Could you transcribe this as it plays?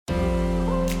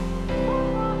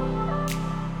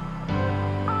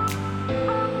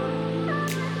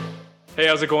Hey,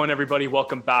 how's it going, everybody?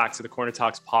 Welcome back to the Corner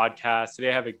Talks podcast.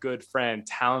 Today, I have a good friend,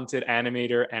 talented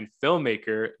animator and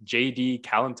filmmaker, JD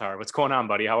Kalantar. What's going on,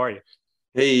 buddy? How are you?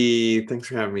 Hey, thanks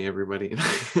for having me, everybody.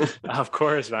 Of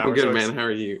course, man. I'm good, man. How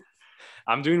are you?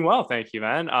 I'm doing well, thank you,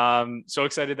 man. So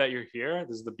excited that you're here.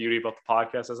 This is the beauty about the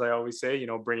podcast, as I always say.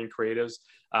 Bringing creatives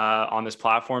on this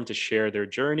platform to share their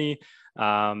journey,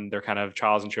 their kind of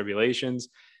trials and tribulations.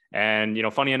 And,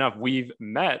 funny enough, we've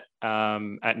met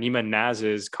at Nima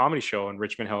Naz's comedy show in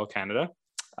Richmond Hill, Canada.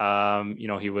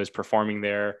 He was performing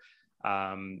there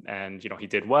and he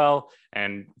did well.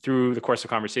 And through the course of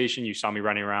conversation, you saw me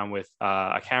running around with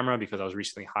a camera because I was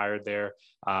recently hired there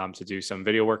to do some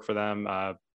video work for them,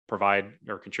 provide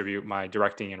or contribute my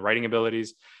directing and writing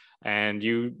abilities. And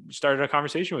you started a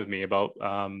conversation with me about,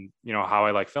 how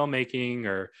I like filmmaking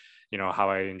or, how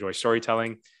I enjoy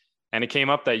storytelling. And it came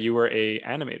up that you were an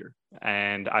animator.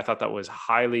 And I thought that was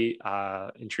highly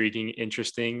intriguing,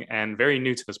 interesting, and very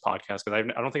new to this podcast because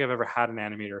I don't think I've ever had an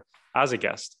animator as a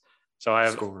guest. So I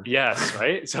have, yes,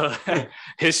 right? So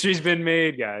history's been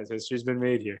made, guys. History's been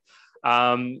made here.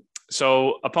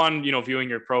 So upon, viewing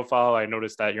your profile, I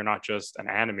noticed that you're not just an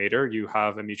animator. You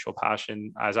have a mutual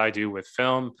passion, as I do, with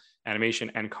film, animation,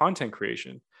 and content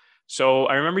creation. So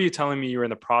I remember you telling me you were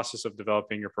in the process of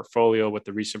developing your portfolio with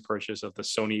the recent purchase of the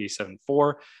Sony A7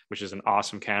 IV, which is an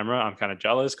awesome camera. I'm kind of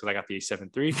jealous because I got the A7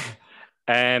 III.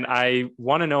 And I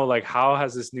want to know, how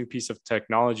has this new piece of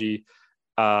technology,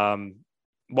 I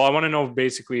want to know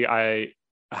basically,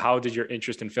 how did your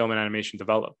interest in film and animation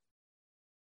develop?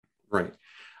 Right.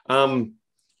 I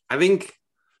think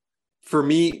for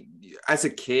me, as a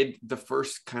kid, the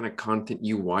first kind of content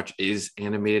you watch is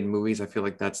animated movies. I feel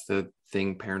like that's the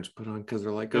thing parents put on because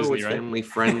they're like, oh, it's family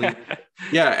friendly.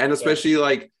 Yeah. And especially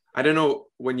I don't know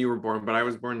when you were born, but I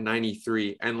was born in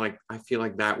 93. And I feel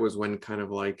like that was when kind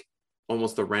of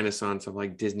almost the renaissance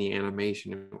of Disney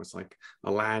animation. It was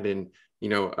Aladdin,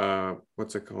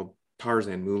 what's it called?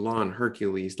 Tarzan, Mulan,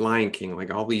 Hercules, Lion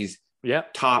King, all these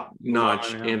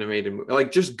top-notch animated movies,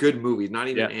 just good movies, not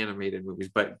even animated movies,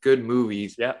 but good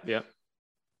movies.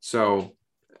 So,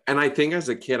 and I think as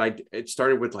a kid, it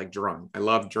started with drawing. I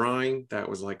loved drawing. That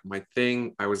was my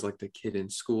thing. I was the kid in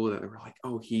school that were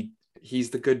oh, he's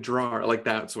the good drawer.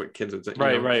 That's what kids would say.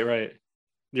 Right.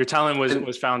 Your talent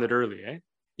was founded early, eh?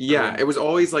 Yeah, it was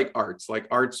always arts.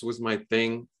 Arts was my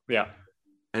thing. Yeah.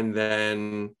 And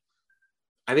then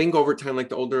I think over time,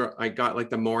 the older I got,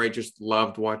 the more I just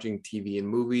loved watching TV and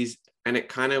movies. And it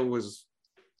kind of was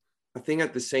a thing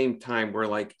at the same time where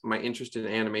my interest in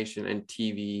animation and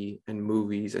TV and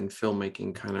movies and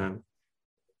filmmaking kind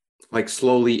of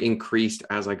slowly increased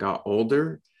as I got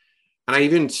older. And I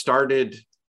even started,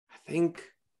 I think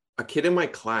a kid in my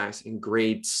class in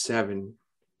grade 7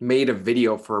 made a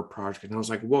video for a project. And I was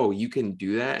like, whoa, you can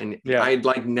do that. And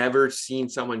I'd never seen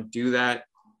someone do that.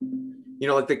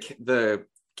 The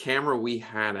camera we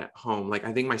had at home,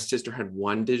 I think my sister had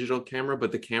one digital camera,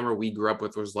 but the camera we grew up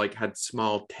with was had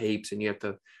small tapes and you have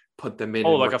to put them in.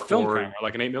 A film camera,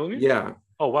 an 8mm. Yeah.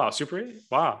 Oh wow, Super 8.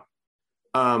 Wow.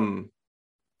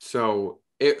 So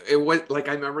it was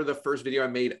I remember the first video I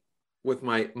made with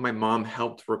my mom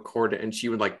helped record it, and she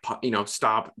would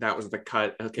stop. That was the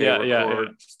cut. Okay,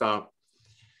 record, stop.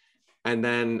 And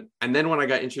then when I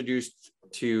got introduced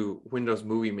to Windows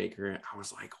Movie Maker, I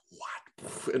was like, what?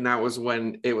 And that was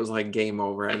when it was game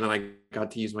over. And then I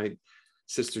got to use my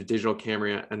sister's digital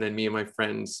camera, and then me and my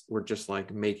friends were just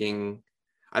making,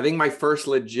 I think my first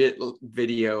legit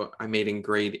video I made in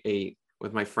grade 8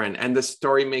 with my friend, and the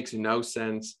story makes no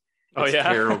sense. It's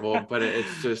terrible, but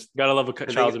it's just gotta love a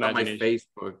child's imagination.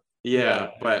 On my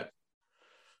Facebook.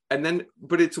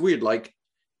 But it's weird,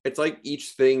 it's each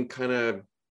thing kind of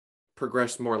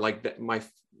progressed more. My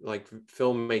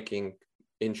filmmaking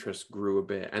interest grew a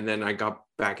bit, and then I got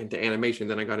back into animation.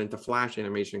 Then I got into Flash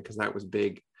animation because that was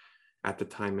big at the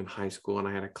time in high school, and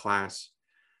I had a class,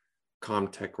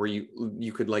 Comtech, where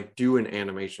you could do an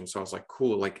animation. So I was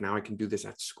cool, now I can do this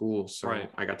at school. So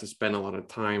I got to spend a lot of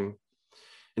time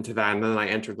into that, and then I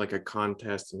entered a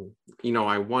contest, and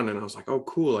I won, and I was oh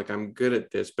cool, I'm good at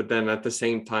this. But then at the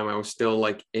same time I was still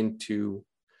into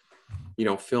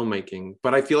filmmaking.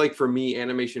 But I feel for me,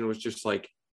 animation was just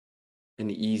an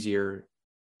easier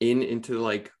into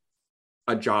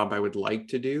a job I would like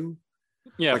to do.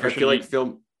 I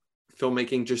feel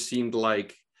filmmaking just seemed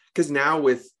because now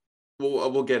with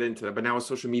we'll get into that, but now with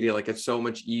social media, it's so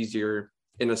much easier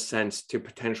in a sense to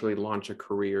potentially launch a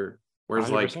career,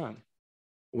 whereas 100%.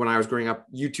 When I was growing up,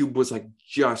 YouTube was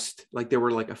just there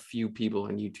were a few people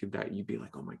on YouTube that you'd be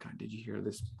oh my god, did you hear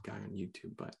this guy on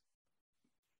YouTube? But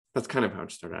that's kind of how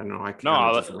it started. I don't know. I No,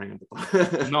 kind of just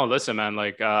rambled. no, listen, man,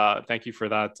 like, thank you for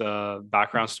that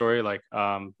background story, like,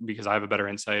 because I have a better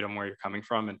insight on where you're coming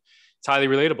from, and it's highly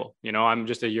relatable. You know, I'm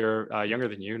just a year younger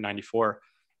than you, 94,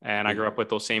 and I grew up with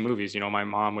those same movies. You know, my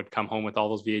mom would come home with all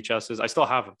those VHSs. I still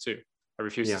have them too. I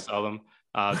refuse to Yeah. sell them.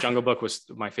 Jungle Book was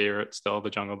my favorite, still the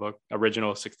Jungle Book,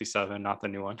 original 67, not the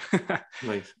new one.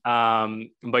 Nice.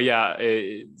 But yeah,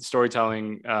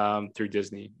 storytelling through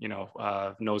Disney, you know,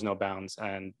 knows no bounds,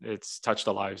 and it's touched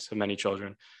the lives of many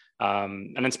children,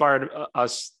 and inspired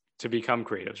us to become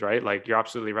creatives, right? Like, you're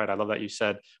absolutely right. I love that you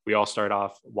said we all start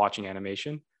off watching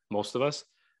animation, most of us,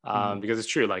 because it's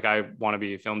true. Like, I want to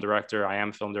be a film director. I am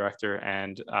a film director,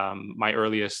 and my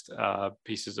earliest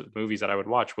pieces of movies that I would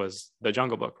watch was The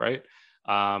Jungle Book, right?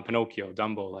 Pinocchio,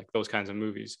 Dumbo, like those kinds of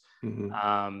movies. Mm-hmm.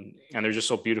 And they're just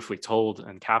so beautifully told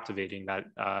and captivating that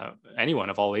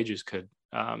anyone of all ages could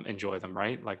enjoy them,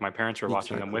 right? Like, my parents were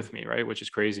watching them with me, right? Which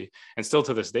is crazy. And still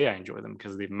to this day, I enjoy them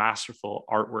because of the masterful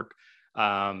artwork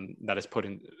that is put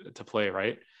into play,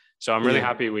 right? So I'm really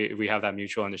happy we have that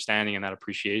mutual understanding and that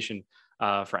appreciation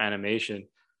for animation.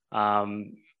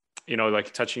 You know,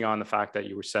 like, touching on the fact that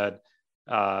you were said,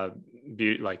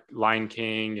 like Lion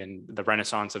King and the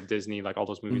Renaissance of Disney, like all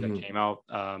those movies that came out.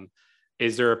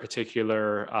 Is there a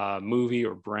particular movie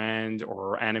or brand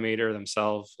or animator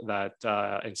themselves that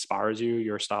inspires you,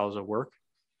 your styles of work?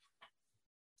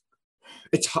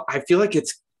 I feel like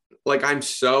it's like I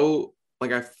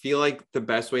feel like the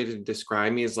best way to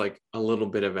describe me is like a little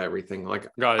bit of everything. Like,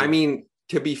 I mean,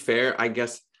 to be fair, I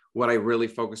guess what I really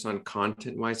focus on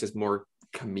content wise is more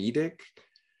comedic.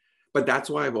 But that's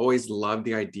why I've always loved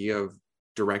the idea of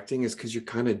directing, is because you're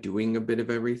kind of doing a bit of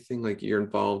everything. Like, you're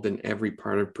involved in every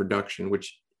part of production,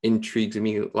 which intrigues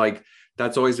me. Like,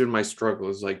 that's always been my struggle,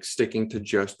 is like sticking to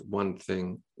just one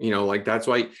thing. You know, like, that's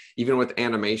why even with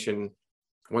animation,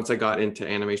 once I got into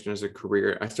animation as a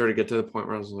career, I started to get to the point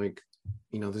where I was like,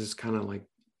 you know, this is kind of like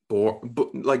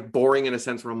boring in a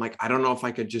sense where I'm like, I don't know if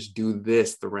I could just do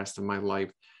this the rest of my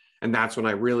life. And that's when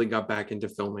I really got back into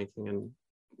filmmaking and,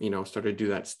 you know, started to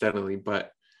do that steadily.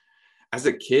 But as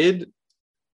a kid,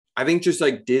 I think just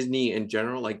like Disney in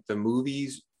general, like the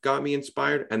movies got me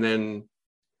inspired. And then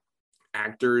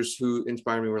actors who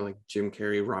inspired me were like Jim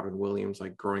Carrey, Robin Williams.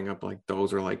 Like, growing up, like,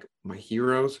 those are like my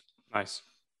heroes. Nice.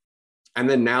 And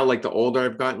then now, like, the older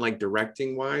I've gotten, like,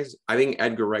 directing wise, I think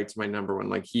Edgar Wright's my number one.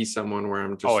 Like, he's someone where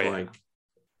I'm just like,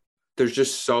 there's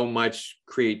just so much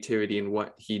creativity in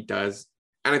what he does.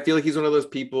 And I feel like he's one of those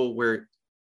people where,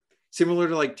 similar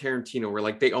to like Tarantino, where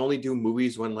like they only do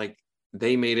movies when like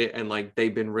they made it and like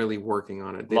they've been really working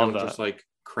on it. They don't just like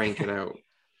crank it out.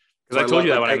 Because I told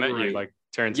you that when I met you, like,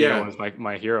 Tarantino was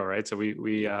my hero, right? So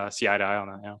we see eye to eye on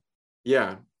that.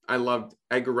 Yeah, I loved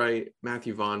Edgar Wright.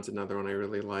 Matthew Vaughn's another one I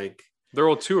really like. They're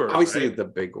all tours, obviously, right? The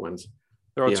big ones.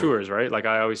 They're all tours, right? Like,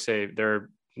 I always say, they're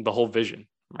the whole vision,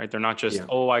 right? They're not just,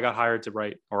 oh, I got hired to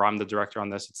write, or I'm the director on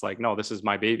this. It's like, no, this is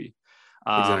my baby.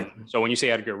 Exactly. So when you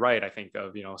say Edgar Wright, I think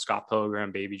of, you know, Scott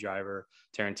Pilgrim, Baby Driver.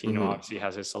 Tarantino obviously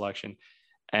has his selection,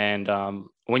 and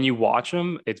when you watch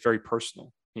them, it's very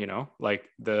personal. You know, like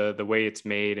the way it's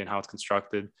made and how it's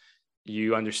constructed,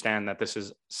 you understand that this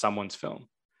is someone's film.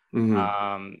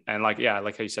 And like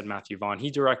how you said, Matthew Vaughn, he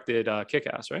directed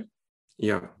Kick-Ass, right?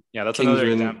 Yeah, that's another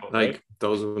example, like, right?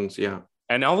 those ones.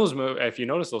 And all those movies, if you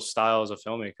notice those styles of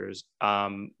filmmakers,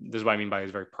 this is what I mean by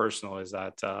it's very personal, is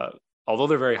that although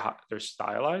they're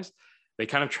stylized, they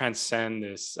kind of transcend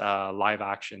this live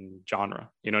action genre.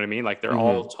 You know what I mean? Like, they're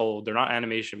all told, they're not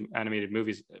animated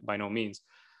movies by no means,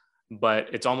 but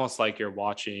it's almost like you're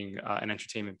watching an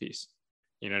entertainment piece.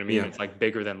 You know what I mean? It's like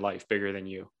bigger than life, bigger than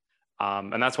you.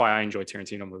 And that's why I enjoy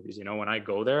Tarantino movies. You know, when I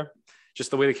go there, just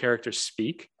the way the characters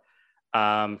speak,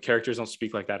 characters don't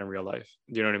speak like that in real life.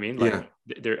 Do you know what I mean? Like,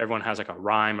 everyone has like a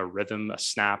rhyme, a rhythm, a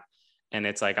snap. And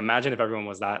it's like, imagine if everyone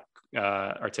was that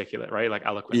articulate, right? Like,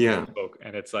 eloquent spoke.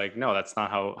 And it's like, no, that's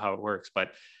not how it works.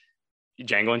 But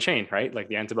Django Unchained, right? Like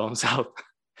the antebellum South,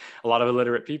 a lot of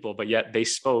illiterate people, but yet they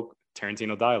spoke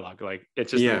Tarantino dialogue. Like,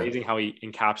 it's just amazing how he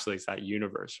encapsulates that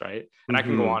universe, right? And I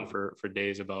can go on for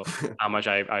days about how much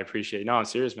I appreciate. No, I'm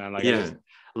serious, man. Like, I just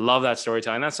love that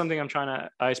storytelling. That's something I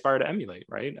aspire to emulate,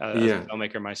 right? As a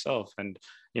filmmaker myself. And,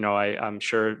 you know, I'm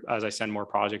sure as I send more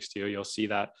projects to you, you'll see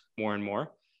that more and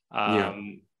more.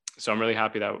 So I'm really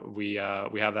happy that we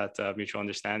have that mutual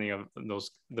understanding of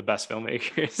the best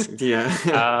filmmakers.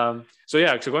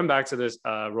 So going back to this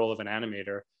role of an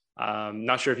animator,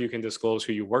 not sure if you can disclose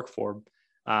who you work for.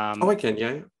 I can.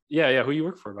 Who you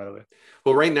work for, by the way?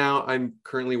 Well, right now I'm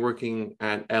currently working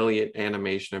at Elliott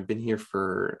Animation. I've been here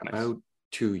for about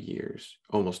 2 years,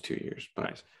 almost 2 years.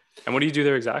 But And what do you do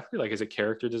there exactly? Like, is it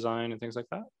character design and things like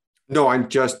that? No, I'm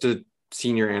just a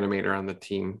senior animator on the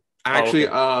team. Oh, Actually,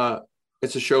 okay.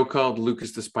 it's a show called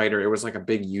Lucas the Spider. It was like a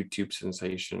big YouTube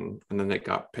sensation, and then it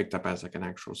got picked up as like an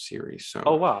actual series. Oh,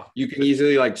 So wow. you can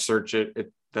easily like search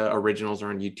it. The originals are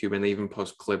on YouTube, and they even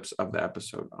post clips of the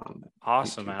episode on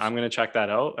Awesome, YouTube. man. I'm gonna check that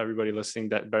out. Everybody listening,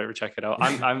 that better check it out.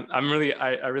 I'm really,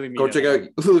 I really mean Go it. check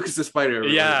out Lucas the Spider,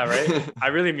 Yeah, right. everybody. I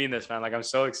really mean this, man. Like, I'm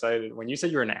so excited. When you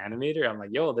said you're an animator, I'm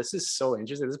like, yo, this is so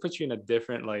interesting. This puts you in a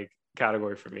different like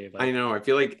category for me. I Like, know. I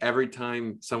feel like every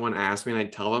time someone asks me and I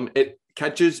tell them, it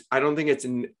catches. I don't think it's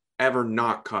ever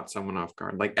not caught someone off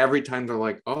guard. Like every time they're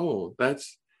like, "Oh,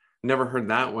 that's never heard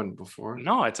that one before."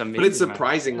 no, it's But it's amazing, man.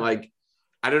 surprising. Yeah. Like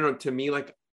I don't know. To me,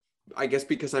 like I guess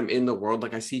because I'm in the world,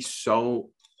 like I see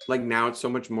so like now it's so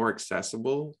much more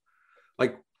accessible.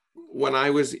 Like when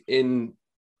I was in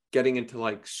getting into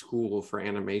like school for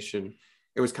animation,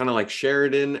 it was kind of like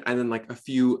Sheridan, and then like a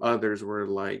few others were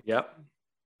like, Yep.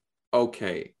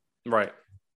 okay. Right.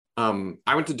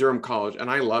 I went to Durham College and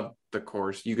I loved the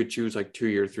course. You could choose like 2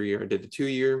 year, 3 year. I did the 2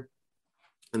 year,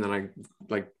 and then I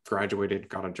like graduated,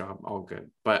 got a job, all good.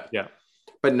 Yeah.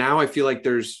 But now I feel like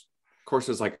there's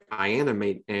courses like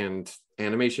iAnimate and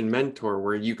Animation Mentor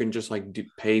where you can just like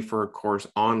pay for a course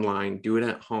online, do it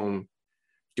at home,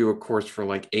 do a course for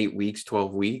like 8 weeks,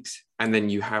 12 weeks, and then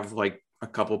you have like a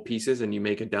couple pieces and you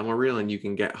make a demo reel and you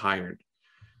can get hired.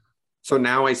 So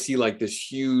now I see like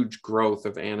this huge growth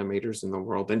of animators in the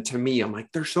world. And to me, I'm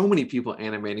like, there's so many people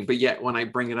animating, but yet when I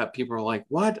bring it up, people are like,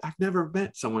 what? I've never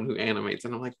met someone who animates.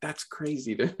 And I'm like, that's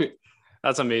crazy to me.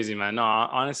 That's amazing, man. No,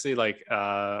 honestly, like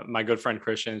my good friend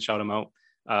Christian, shout him out.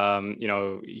 You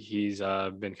know, he's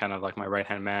been kind of like my right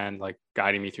hand man, like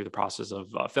guiding me through the process of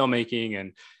filmmaking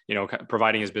and you know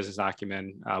providing his business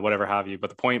acumen, whatever have you.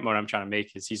 But the point what I'm trying to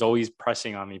make is he's always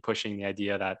pressing on me, pushing the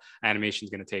idea that animation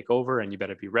is going to take over, and you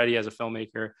better be ready as a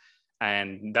filmmaker.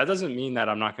 And that doesn't mean that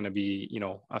I'm not going to be, you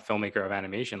know, a filmmaker of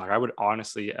animation. Like I would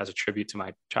honestly, as a tribute to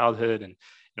my childhood and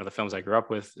you know the films I grew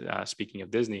up with. Speaking of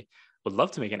Disney, would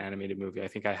love to make an animated movie. I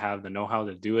think I have the know-how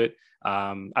to do it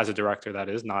as a director. That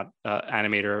is not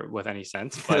animator with any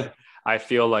sense, but I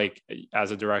feel like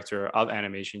as a director of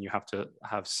animation, you have to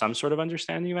have some sort of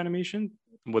understanding of animation.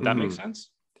 Would that make Mhm.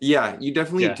 sense? Yeah, you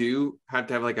definitely Yeah. do have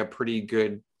to have like a pretty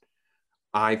good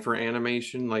eye for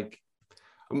animation. Like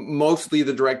mostly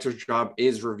the director's job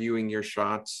is reviewing your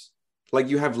shots. Like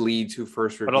you have leads who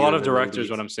first But a review lot and of then the directors,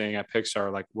 what leads. I'm saying at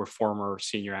Pixar, like we're former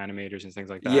senior animators and things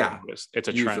like that. I've Yeah, noticed. It's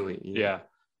a trend. usually. Yeah. Yeah.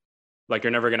 Like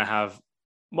you're never going to have,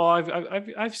 well,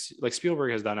 like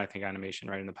Spielberg has done, I think, animation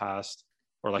right in the past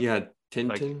or Yeah. like,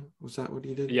 Tintin, was that what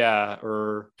he did? yeah.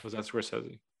 Or was that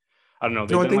Scorsese? I don't know.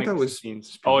 They've No, I done think like that was scenes.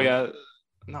 Oh Spielberg.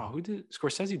 yeah. No, who did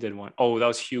Scorsese did one? Oh, that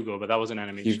was Hugo, but that was an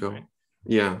animation, right? Hugo.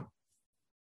 Yeah.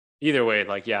 Either way,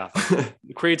 like yeah, like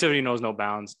creativity knows no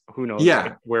bounds. Who knows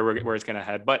Yeah. where it's gonna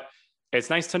head? But it's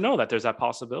nice to know that there's that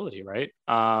possibility, right?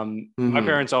 My Hmm.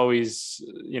 parents always,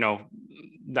 you know,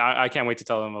 I can't wait to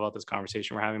tell them about this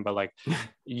conversation we're having. But like,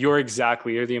 you're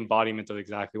the embodiment of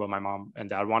exactly what my mom and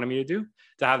dad wanted me to do,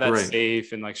 to have that Right.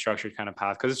 safe and like structured kind of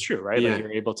path. Because it's true, right? Like Yeah.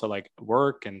 you're able to like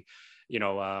work and you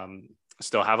know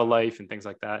still have a life and things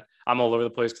like that. I'm all over the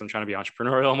place because I'm trying to be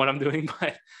entrepreneurial in what I'm doing,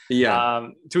 but Yeah.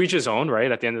 to each his own,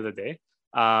 right? At the end of the day,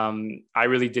 I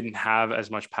really didn't have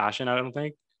as much passion, I don't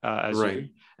think, as you, Right.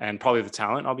 and probably the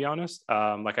talent. I'll be honest.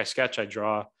 Like I sketch, I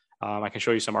draw. I can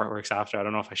show you some artworks after. I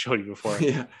don't know if I showed you before,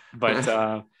 Yeah. but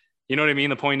you know what I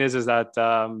mean. The point is that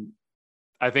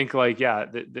I think like yeah,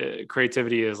 the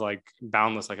creativity is like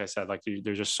boundless. Like I said, like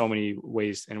there's just so many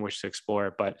ways in which to explore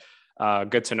it. But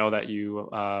good to know that you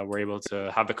were able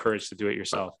to have the courage to do it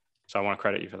yourself. So I want to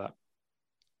credit you for that.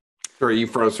 Sorry, you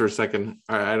froze for a second.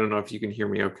 I don't know if you can hear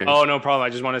me okay. Oh, no problem. I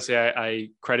just want to say I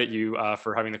credit you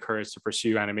for having the courage to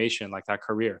pursue animation, like that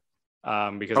career,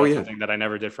 because Oh that's yeah. something that I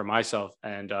never did for myself.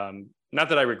 And not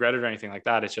that I regret it or anything like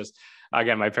that. It's just,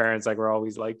 again, my parents like were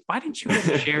always like, "Why didn't you go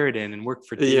to Sheridan and work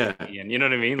for Yeah. Disney?" And you know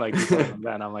what I mean? Like, and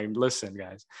I'm like, "Listen,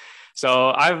 guys."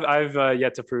 So I've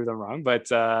yet to prove them wrong, but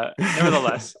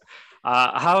nevertheless,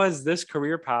 how has this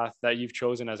career path that you've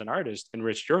chosen as an artist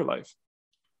enriched your life?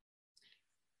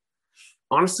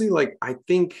 Honestly, like I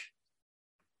think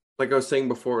like I was saying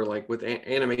before, like with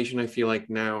animation, I feel like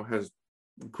now has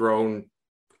grown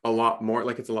a lot more,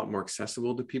 like it's a lot more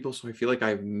accessible to people. So I feel like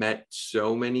I've met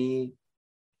so many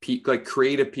like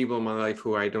creative people in my life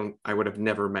who I would have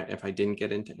never met if I didn't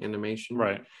get into animation.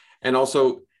 Right. And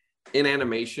also in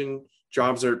animation,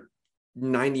 jobs are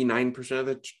 99% of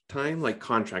the time like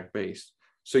contract based.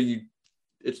 So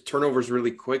its turnover is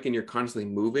really quick and you're constantly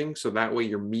moving. So that way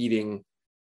you're meeting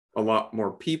a lot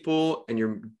more people and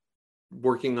you're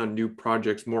working on new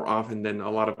projects more often than a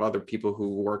lot of other people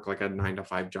who work like a 9 to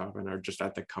 5 job and are just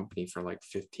at the company for like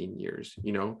 15 years,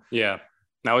 you know? Yeah.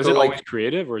 Now, is So it always like,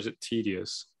 creative or is it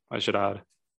tedious? I should add.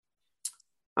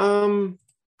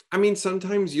 I mean,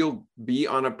 sometimes you'll be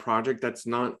on a project that's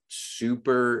not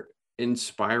super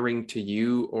inspiring to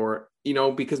you, or, you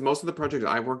know, because most of the projects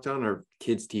I've worked on are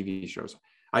kids' TV shows.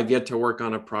 I've yet to work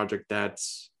on a project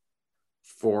that's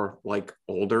for like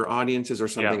older audiences or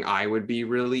Yeah. something I would be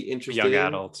really interested Young in.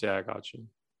 adults. Yeah, I got you.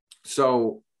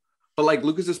 So, but like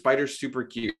Lucas the Spider's super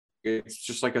cute. It's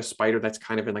just like a spider that's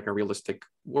kind of in like a realistic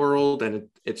world. And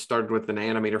it started with an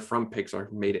animator from Pixar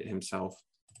who made it himself.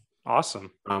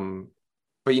 Awesome.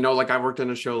 But you know, like I worked on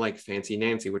a show like Fancy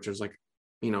Nancy, which was like,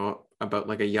 you know, about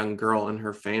like a young girl and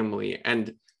her family.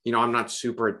 And, you know, I'm not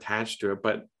super attached to it,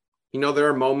 but you know, there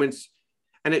are moments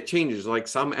and it changes. Like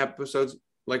some episodes,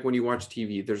 like when you watch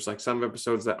TV, there's like some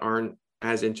episodes that aren't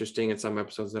as interesting and some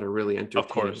episodes that are really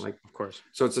entertaining. Like, Of course.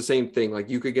 so it's the same thing. Like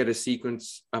you could get a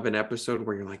sequence of an episode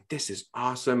where you're like, this is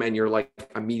awesome. And you're like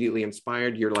immediately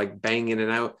inspired. You're like banging it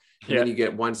out. And then you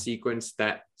get one sequence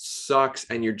that sucks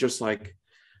and you're just like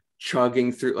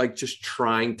chugging through, like just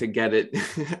trying to get it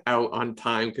out on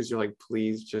time because you're like,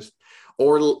 please just,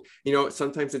 or, you know,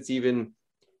 sometimes it's even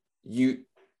you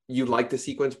like the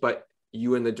sequence, but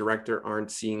you and the director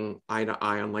aren't seeing eye to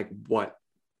eye on like what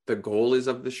the goal is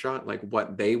of the shot, like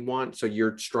what they want. So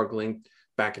you're struggling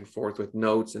back and forth with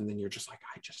notes, and then you're just like,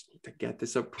 I just need to get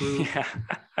this approved. Yeah.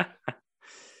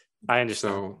 I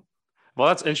understand. So, well,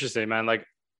 that's interesting, man. Like,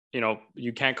 you know,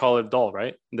 you can't call it dull,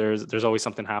 right? There's always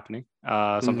something happening,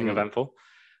 something eventful.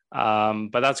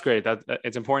 But that's great. That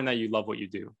it's important that you love what you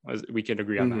do. We can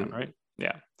agree on that, right?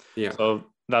 Yeah. Yeah. So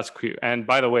that's cute. And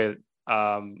by the way,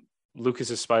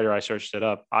 Lucas's Spider, I searched it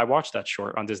up. I watched that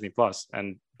short on Disney Plus,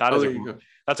 and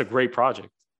that's a great project.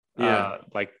 Yeah.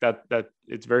 Like that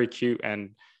it's very cute and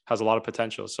has a lot of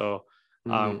potential. So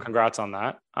congrats on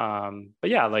that. But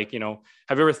yeah, like, you know,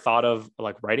 have you ever thought of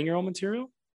like writing your own material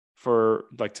for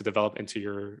like to develop into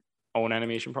your own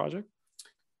animation project?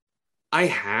 I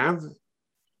have,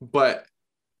 but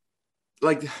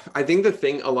like I think the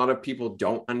thing a lot of people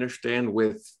don't understand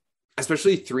with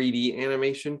especially 3D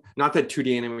animation, not that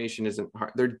 2D animation isn't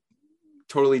hard, they're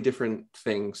totally different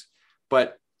things,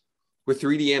 but with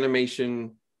 3D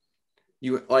animation,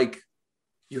 you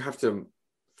have to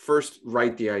first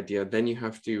write the idea, then you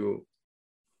have to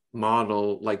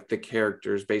model like the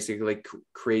characters, basically like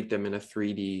create them in a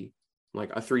 3D,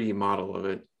 like a 3D model of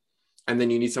it. And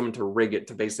then you need someone to rig it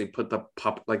to basically put the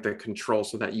like the control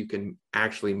so that you can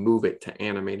actually move it to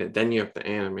animate it. Then you have to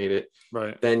animate it.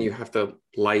 Right. Then you have to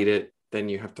light it. Then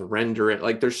you have to render it.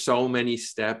 Like there's so many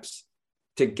steps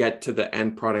to get to the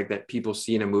end product that people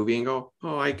see in a movie and go,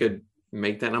 oh, I could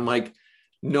make that. And I'm like,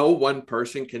 no one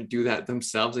person can do that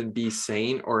themselves and be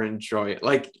sane or enjoy it.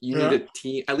 Like you need a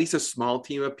team, at least a small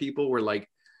team of people where like,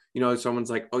 you know, someone's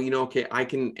like, oh, you know, okay, I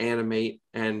can animate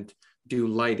and do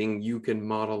lighting, you can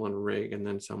model and rig, and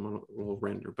then someone will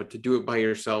render. But to do it by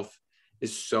yourself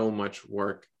is so much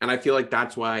work. And I feel like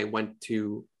that's why I went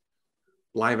to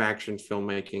live action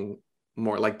filmmaking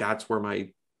more. Like that's where my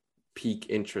peak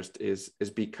interest is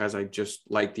because I just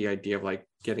like the idea of like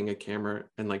getting a camera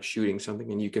and like shooting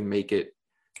something, and you can make it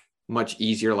much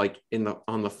easier like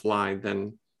on the fly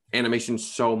than animation.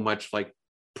 So much like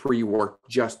pre-work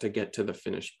just to get to the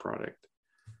finished product.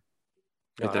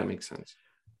 If that makes sense.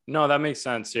 No, that makes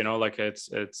sense. You know, like it's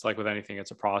like with anything,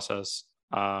 it's a process.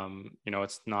 You know,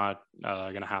 it's not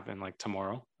going to happen like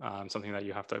tomorrow. Something that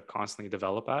you have to constantly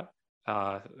develop at.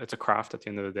 It's a craft at the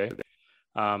end of the day.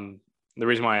 The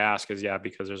reason why I ask is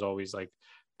because there's always like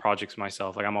projects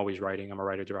myself. Like I'm always writing. I'm a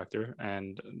writer director,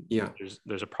 and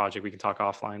there's a project we can talk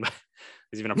offline. But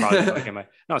there's even a project like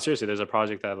no, seriously, there's a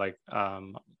project that like I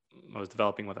was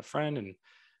developing with a friend and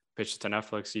pitched it to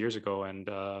Netflix years ago, and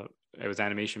it was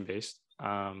animation based.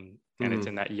 And it's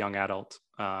in that young adult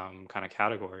kind of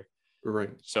category. Right.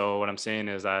 So what I'm saying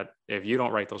is that if you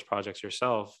don't write those projects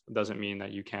yourself, it doesn't mean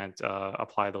that you can't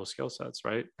apply those skill sets,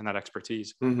 right? And that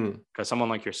expertise. Because someone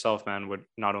like yourself, man, would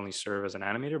not only serve as an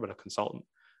animator, but a consultant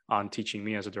on teaching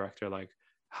me as a director, like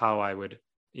how I would,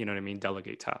 you know what I mean,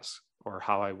 delegate tasks, or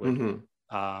how I would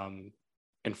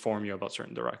inform you about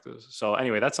certain directives. So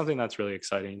anyway, that's something that's really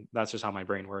exciting. That's just how my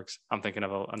brain works. I'm thinking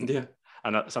of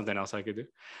something else I could do.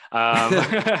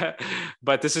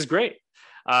 But this is great.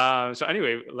 So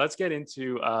anyway, let's get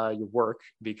into your work,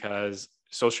 because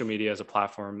social media is a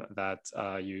platform that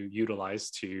you utilize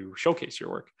to showcase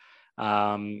your work.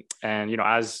 And, you know,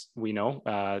 as we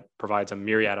know, provides a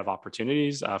myriad of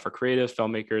opportunities for creatives,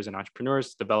 filmmakers, and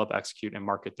entrepreneurs to develop, execute, and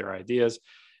market their ideas.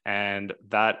 And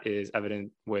that is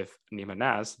evident with Nima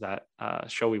Naz, that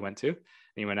show we went to.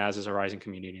 Nima Naz is a rising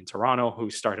community in Toronto who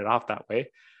started off that way.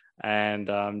 And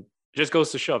just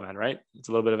goes to show, man, right? It's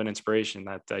a little bit of an inspiration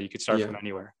that you could start from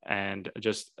anywhere. And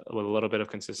just with a little bit of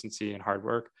consistency and hard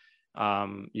work,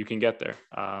 you can get there.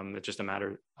 It's just a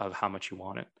matter of how much you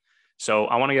want it. So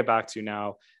I want to get back to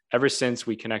now, ever since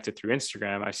we connected through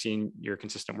Instagram, I've seen your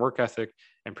consistent work ethic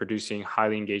and producing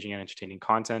highly engaging and entertaining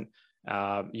content.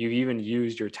 You've even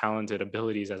used your talented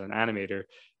abilities as an animator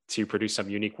to produce some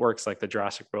unique works like the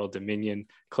Jurassic World Dominion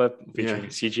clip featuring a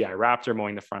CGI raptor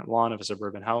mowing the front lawn of a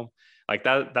suburban home. Like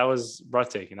that was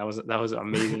breathtaking. That was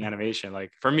amazing animation.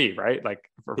 Like for me, right? Like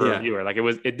for a viewer, like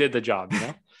it did the job, you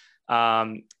know?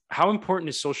 How important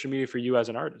is social media for you as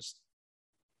an artist?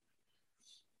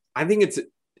 I think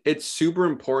it's super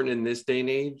important in this day and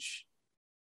age.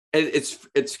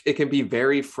 It can be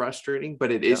very frustrating,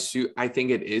 but it is. I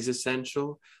think it is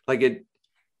essential.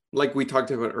 Like we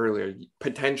talked about earlier,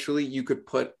 potentially you could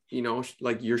put,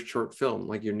 like your short film,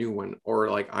 like your new one, or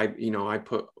like I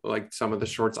put like some of the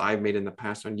shorts I've made in the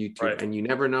past on YouTube, and you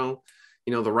never know,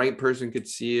 the right person could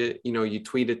see it. You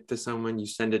tweet it to someone, you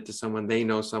send it to someone, they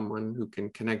know someone who can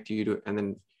connect you to it, and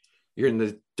then you're in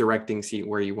the directing seat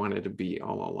where you wanted to be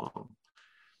all along.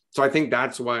 So I think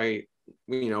that's why,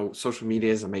 social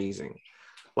media is amazing.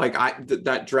 Like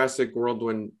that Jurassic World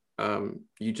one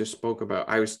you just spoke about,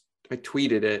 I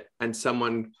tweeted it and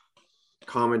someone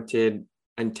commented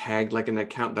and tagged like an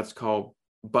account that's called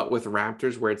But With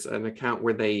Raptors, where it's an account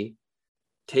where they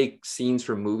take scenes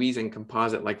from movies and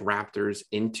composite like raptors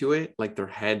into it, like their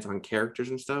heads on characters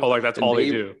and stuff. Oh, like that's all they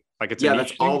do. Like it's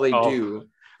that's all they do.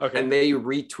 Okay. And they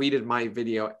retweeted my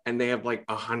video and they have like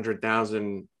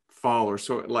 100,000 followers.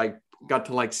 So it like got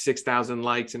to like 6,000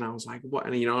 likes and I was like, what?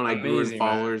 And and I grew in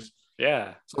followers. Man.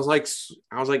 Yeah. So I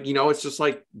was like, it's just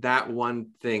like that one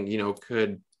thing,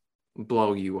 could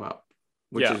blow you up,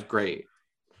 which is great.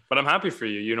 But I'm happy for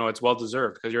you. It's well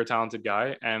deserved because you're a talented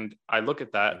guy. And I look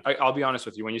at that. I'll be honest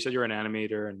with you. When you said you're an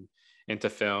animator and into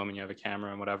film and you have a camera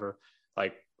and whatever,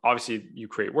 like obviously you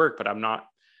create work, but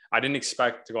I didn't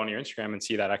expect to go on your Instagram and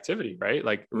see that activity, right?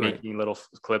 Like making little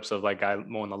clips of like guy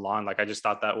mowing the lawn. Like I just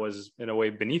thought that was in a way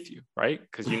beneath you, right?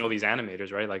 Because these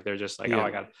animators, right? Like they're just like, oh,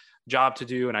 I got a job to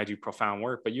do and I do profound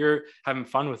work, but you're having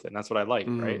fun with it. And that's what I like,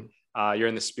 right? You're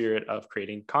in the spirit of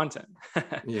creating content,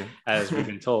 as we've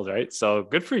been told, right? So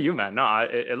good for you, man. No,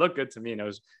 it looked good to me and it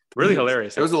was really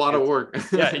hilarious. It was a lot of work.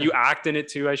 You act in it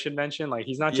too, I should mention. Like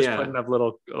he's not just putting up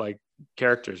little like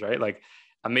characters, right? Like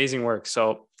amazing work.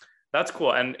 So that's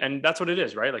cool. And that's what it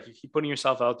is, right? Like you keep putting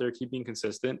yourself out there, keep being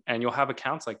consistent, and you'll have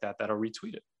accounts like that that'll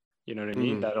retweet it. You know what I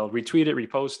mean? That'll retweet it,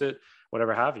 repost it,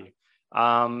 whatever have you.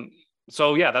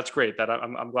 So yeah, that's great. That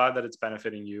I'm glad that it's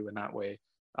benefiting you in that way.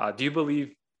 Do you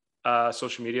believe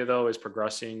social media though is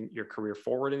progressing your career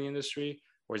forward in the industry,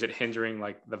 or is it hindering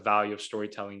like the value of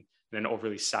storytelling in an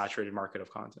overly saturated market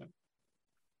of content?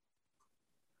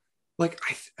 Like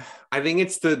I think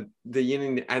it's the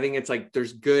I think it's like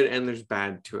there's good and there's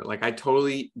bad to it. Like I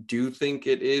totally do think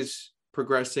it is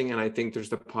progressing, and I think there's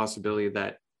the possibility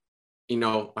that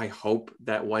I hope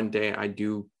that one day I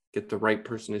do get the right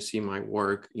person to see my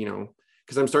work,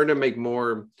 because I'm starting to make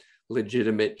more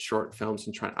legitimate short films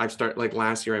and I've started like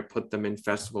last year I put them in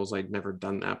festivals. I'd never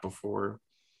done that before,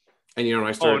 and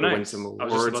I started to win some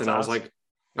awards, and I was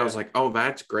like, oh,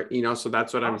 that's great. So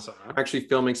that's what awesome, I'm actually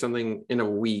filming something in a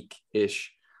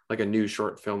week-ish, like a new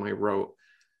short film I wrote.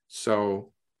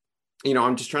 So,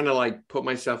 I'm just trying to like put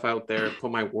myself out there,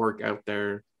 put my work out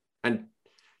there, and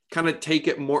kind of take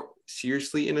it more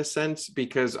seriously in a sense,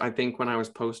 because I think when I was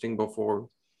posting before,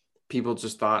 people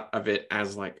just thought of it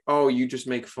as like, oh, you just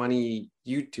make funny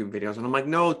YouTube videos. And I'm like,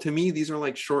 no, to me, these are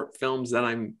like short films that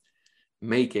I'm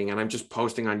making and I'm just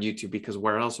posting on YouTube, because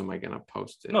where else am I going to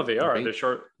post it? No, they are.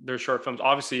 They're short films.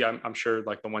 Obviously, I'm sure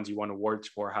like the ones you won awards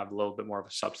for have a little bit more of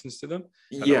a substance to them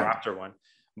than the Raptor one.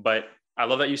 But I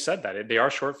love that you said that. They are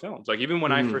short films. Like even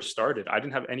when I first started, I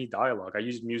didn't have any dialogue. I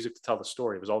used music to tell the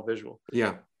story. It was all visual.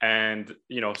 Yeah. And,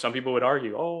 some people would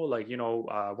argue, oh, like, when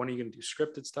are you going to do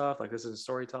scripted stuff? Like this is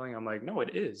storytelling. I'm like, no,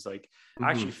 it is. Like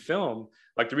actually film.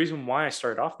 Like the reason why I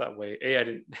started off that way,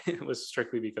 it was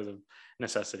strictly because of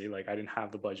necessity. Like I didn't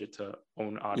have the budget to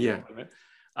own audio equipment.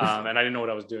 And I didn't know what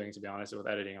I was doing, to be honest, with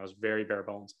editing. I was very bare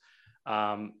bones.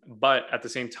 But at the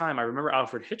same time, I remember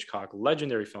Alfred Hitchcock,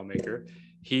 legendary filmmaker.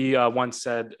 He once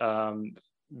said,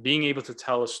 being able to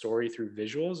tell a story through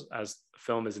visuals, as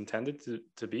film is intended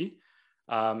to be,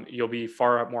 you'll be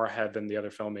far more ahead than the other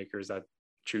filmmakers that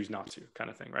choose not to, kind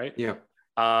of thing, right? Yeah.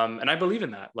 And I believe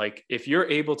in that. Like if you're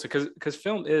able to, because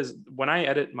film is, when I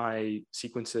edit my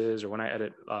sequences or when I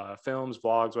edit films,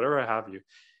 vlogs, whatever I have you,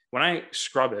 when I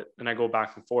scrub it and I go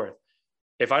back and forth,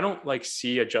 if I don't like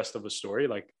see a gist of a story,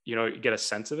 like, you know, get a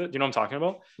sense of it, you know what I'm talking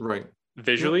about? Right.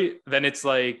 Visually, then it's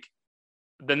like,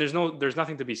 then there's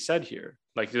nothing to be said here.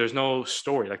 Like there's no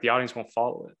story, like the audience won't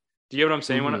follow it. Do you get what I'm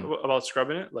saying about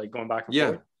scrubbing it, like going back and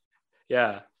forth?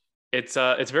 Yeah. It's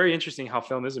very interesting how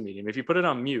film is a medium. If you put it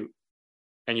on mute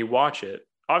and you watch it,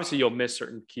 obviously you'll miss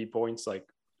certain key points like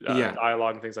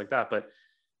dialogue and things like that. But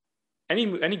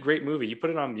any great movie, you put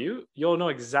it on mute, you'll know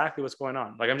exactly what's going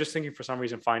on. Like I'm just thinking for some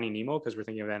reason Finding Nemo, because we're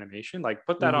thinking of animation. Like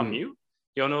put that on mute,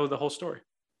 you'll know the whole story.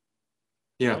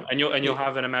 Yeah, you know? and you'll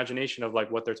have an imagination of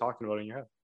like what they're talking about in your head.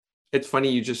 It's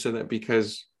funny you just said that,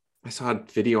 because I saw a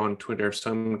video on Twitter.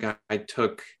 Some guy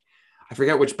took, I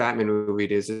forget which Batman movie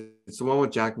it is. It's the one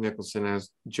with Jack Nicholson as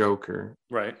Joker.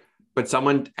 Right. But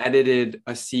someone edited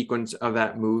a sequence of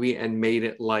that movie and made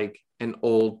it like an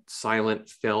old silent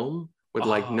film with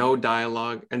like no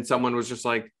dialogue. And someone was just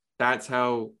like, that's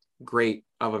how great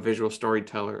of a visual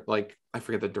storyteller. Like, I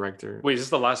forget the director. Wait, is this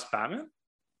the last Batman?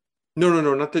 No,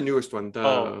 not the newest one.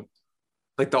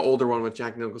 Like the older one with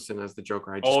Jack Nicholson as the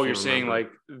Joker. You're saying like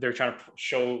they're trying to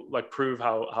show, like prove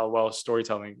how well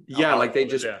storytelling. Yeah, like they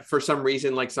just, for some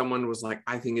reason, like someone was like,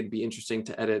 I think it'd be interesting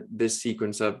to edit this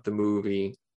sequence of the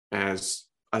movie as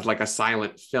like a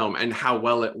silent film, and how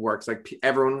well it works. Like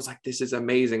everyone was like, this is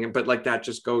amazing. But like that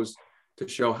just goes to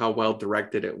show how well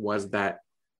directed it was, that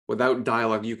without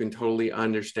dialogue, you can totally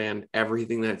understand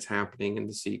everything that's happening in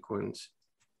the sequence.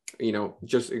 You know,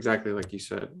 just exactly like you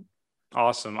said.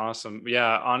 Awesome.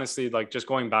 Yeah, honestly, like just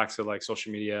going back to like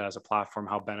social media as a platform,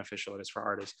 how beneficial it is for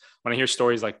artists. When I hear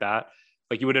stories like that,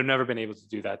 like you would have never been able to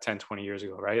do that 10, 20 years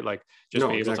ago, right? Like just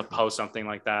be able to post something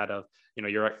like that of, you know,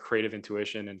 your creative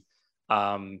intuition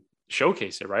and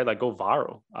showcase it, right? Like go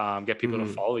viral, get people to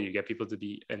follow you, get people to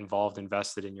be involved,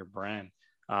 invested in your brand.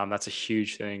 That's a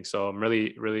huge thing. So I'm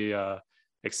really, really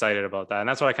excited about that. And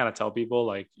that's what I kind of tell people,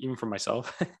 like even for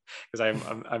myself, because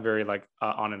I'm very like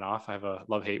on and off. I have a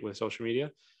love-hate with social media.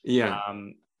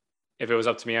 If it was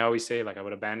up to me, I always say like I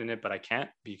would abandon it, but I can't,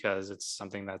 because it's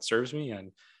something that serves me,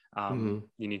 and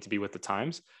you need to be with the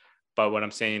times. But what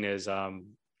I'm saying is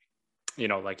you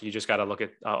know, like you just got to look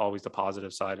at always the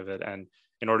positive side of it, and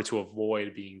in order to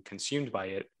avoid being consumed by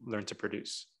it, learn to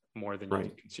produce more than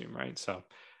you consume, right? So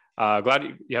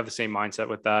glad you have the same mindset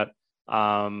with that.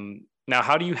 Now,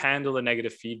 how do you handle the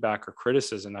negative feedback or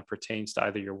criticism that pertains to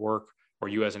either your work or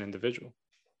you as an individual?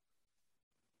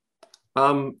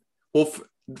 Well,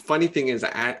 the funny thing is,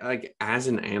 like as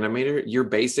an animator, you're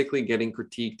basically getting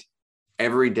critiqued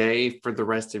every day for the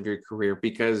rest of your career,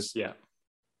 because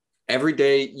every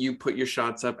day you put your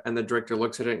shots up and the director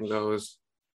looks at it and goes,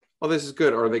 "Oh, this is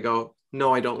good," or they go,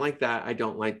 "No, I don't like that. I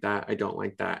don't like that. I don't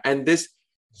like that." And this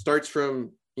starts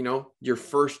from, you know, your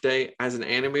first day as an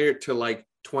animator to like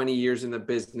 20 years in the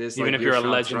business. Even like if you're a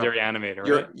legendary animator,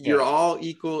 right? You're all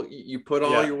equal. You put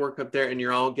all your work up there and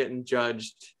you're all getting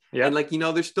judged. And like, you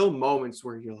know, there's still moments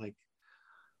where you're like,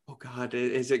 oh God,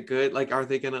 is it good? Like, are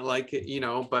they going to like it? You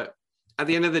know, but at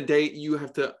the end of the day, you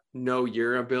have to know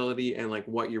your ability and like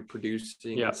what you're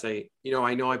producing and say, you know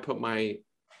I put my,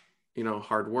 you know,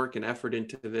 hard work and effort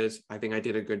into this. I think I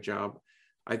did a good job.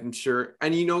 I'm sure.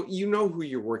 And you know who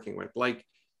you're working with. Like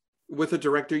with a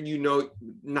director, you know,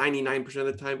 99% of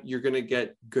the time you're going to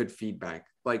get good feedback,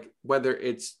 like whether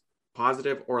it's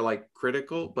positive or like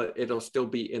critical, but it'll still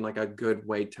be in like a good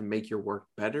way to make your work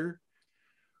better.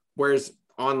 Whereas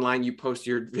online, you post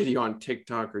your video on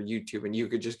TikTok or YouTube and you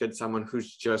could just get someone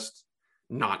who's just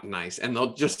not nice, and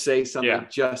they'll just say something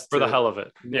just for the hell of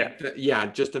it.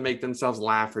 Just to make themselves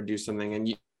laugh or do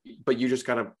something. But you just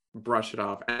got to brush it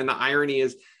off. And the irony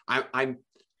is I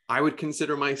would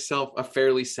consider myself a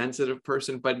fairly sensitive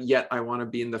person, but yet I want to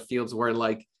be in the fields where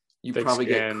like you probably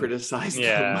get criticized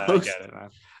the most. I get it, man.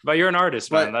 But you're an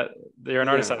artist, man. You're an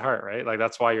artist at heart, right? Like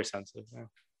that's why you're sensitive.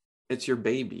 It's your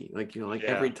baby. Like, you know, like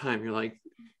every time you're like,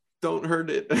 don't hurt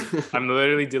it. I'm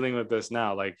literally dealing with this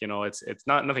now. Like, you know, it's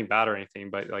not nothing bad or anything,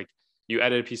 but like you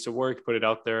edit a piece of work, put it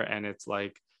out there, and it's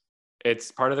like,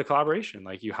 it's part of the collaboration.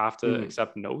 Like you have to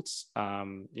accept notes.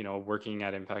 You know, working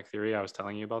at Impact Theory, I was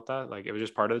telling you about that. Like it was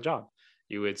just part of the job.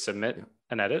 You would submit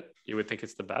an edit. You would think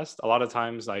it's the best. A lot of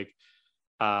times, like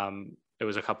it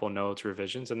was a couple of notes,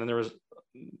 revisions, and then there was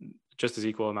just as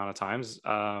equal amount of times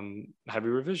heavy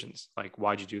revisions. Like,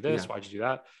 why'd you do this? Why'd you do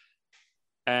that?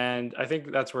 And I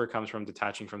think that's where it comes from,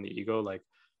 detaching from the ego. Like,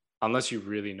 unless you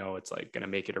really know it's like going to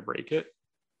make it or break it,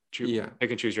 pick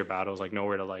and choose your battles, like know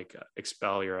where to like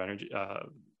expel your energy.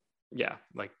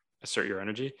 Like assert your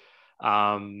energy.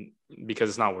 because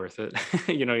it's not worth it,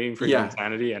 you know, even for your own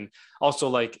sanity. And also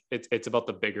like it's about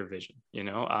the bigger vision, you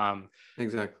know.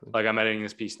 Exactly. Like I'm editing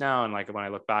this piece now, and like when I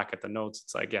look back at the notes,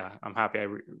 it's like, yeah, I'm happy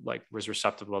like was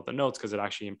receptive about the notes because it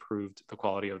actually improved the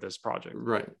quality of this project.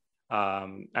 Right.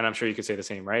 And I'm sure you could say the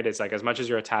same, right? It's like as much as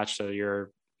you're attached to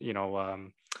your, you know,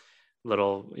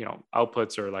 little, you know,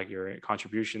 outputs or like your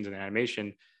contributions in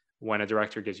animation, when a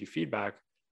director gives you feedback,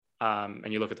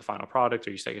 and you look at the final product,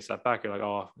 or you take a step back, you're like,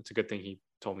 oh, it's a good thing he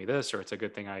told me this, or it's a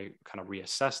good thing I kind of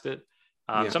reassessed it.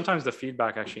 Sometimes the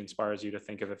feedback actually inspires you to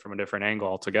think of it from a different angle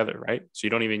altogether, right? So you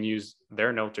don't even use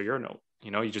their note or your note, you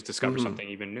know, you just discover something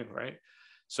even new, right?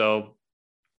 So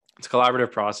it's a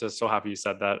collaborative process. So happy you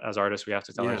said that. As artists, we have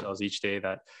to tell ourselves each day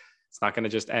that it's not going to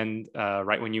just end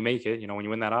right when you make it. You know, when you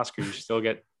win that Oscar, you still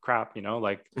get crap, you know,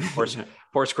 like poor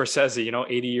Scorsese, you know,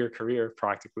 80-year career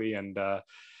practically. And,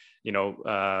 you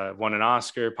know, won an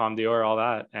Oscar, Palme d'Or, all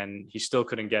that. And he still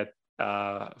couldn't get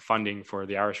funding for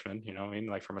The Irishman, you know what I mean?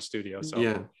 Like from a studio.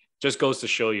 So just goes to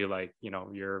show you, like, you know,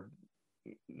 you're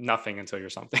nothing until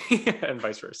you're something and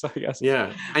vice versa, I guess.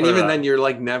 And even then you're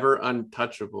like never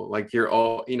untouchable. Like you're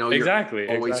all, you know,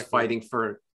 you're always fighting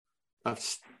for a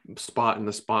spot in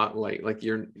the spotlight. Like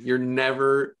you're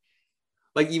never,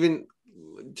 like, even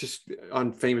just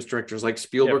on famous directors like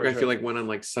Spielberg, I feel like went on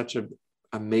like such a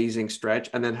amazing stretch,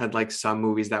 and then had like some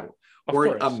movies that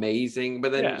weren't amazing,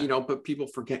 but then you know, but people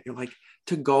forget, you're like,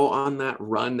 to go on that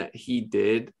run that he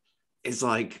did is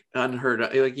like unheard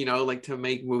of. Like, you know, like to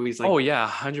make movies like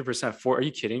 100%. Are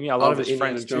you kidding me? A lot of his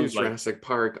Indiana friends Jones, too, like Jurassic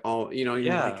Park, all, you know,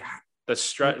 you're like, the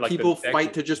stretch, like people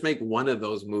fight to just make one of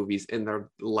those movies in their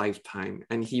lifetime,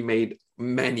 and he made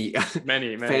many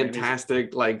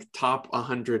fantastic, like top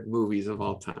 100 movies of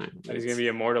all time. And he's gonna be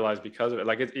immortalized because of it.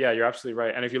 Like, you're absolutely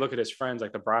right. And if you look at his friends,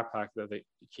 like the Brat Pack that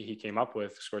he came up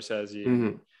with,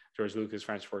 Scorsese, George Lucas,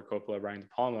 Francis Ford Coppola, Brian De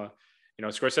Palma, you know,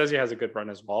 Scorsese has a good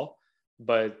run as well,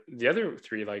 but the other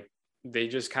three, like, they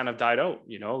just kind of died out,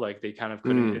 you know, like they kind of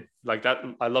couldn't like that.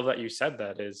 I love that you said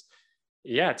that. Is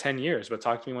 10 years, but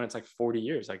talk to me when it's like 40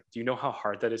 years. Like, do you know how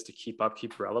hard that is to keep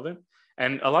relevant?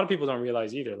 And a lot of people don't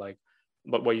realize either, like,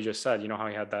 but what you just said, you know, how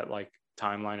he had that like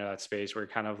timeline or that space where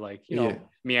kind of like, you know,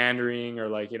 meandering, or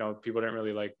like, you know, people didn't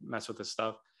really like mess with this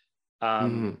stuff.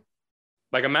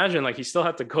 Like imagine, like, he still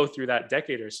had to go through that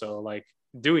decade or so, like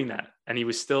doing that. And he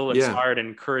was still inspired and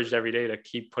encouraged every day to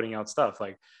keep putting out stuff,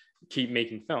 like keep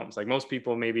making films. Like most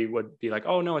people maybe would be like,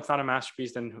 oh no, it's not a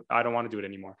masterpiece, then I don't want to do it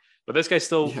anymore. But this guy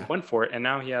still went for it. And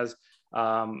now he has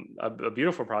a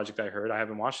beautiful project. I heard, I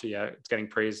haven't watched it yet. It's getting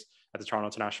praised at the Toronto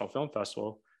International Film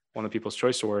Festival, won the People's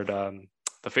Choice Award,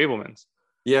 The Fabelmans.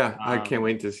 I can't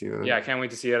wait to see that. I can't wait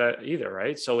to see it either,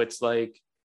 right? So it's like,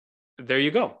 there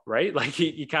you go, right? Like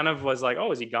he kind of was like,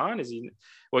 oh, is he gone? Is he?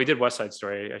 Well, he did West Side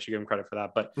Story. I should give him credit for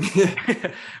that. But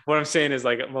what I'm saying is,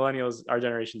 like, millennials, our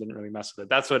generation didn't really mess with it.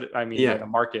 That's what I mean. Like, the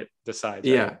market decides.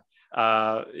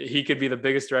 Right? He could be the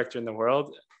biggest director in the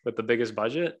world with the biggest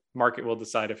budget. Market will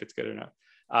decide if it's good or not.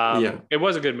 It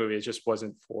was a good movie. It just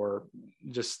wasn't for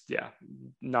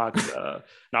not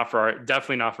for our,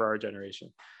 definitely not for our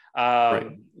generation.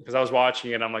 Because I was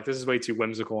watching it, I'm like, this is way too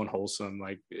whimsical and wholesome.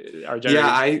 Like our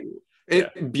generation.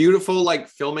 Beautiful, like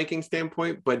filmmaking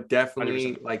standpoint, but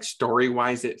definitely 100%. Like story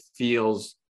wise, it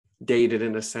feels dated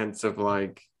in a sense of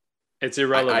like, it's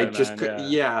irrelevant.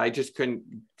 I just couldn't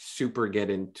super get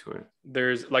into it.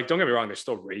 There's like, don't get me wrong, there's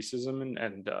still racism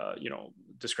and you know,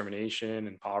 discrimination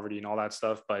and poverty and all that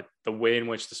stuff, but the way in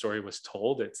which the story was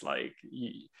told, it's like,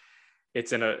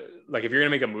 it's in a, like, if you're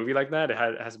gonna make a movie like that, it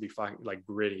has to be fucking like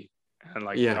gritty and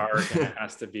like dark, and it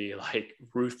has to be like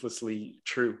ruthlessly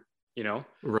true, you know?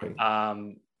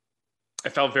 It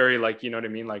felt very like, you know what I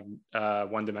mean, like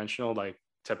one-dimensional, like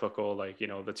typical, like, you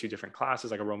know, the two different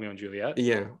classes, like a Romeo and Juliet.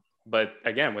 But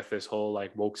again, with this whole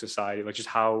like woke society, like just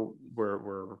how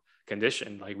we're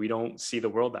conditioned, like we don't see the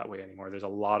world that way anymore. There's a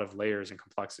lot of layers and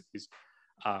complexities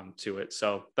to it.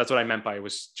 So that's what I meant by it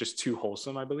was just too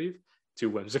wholesome, I believe, too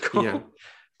whimsical.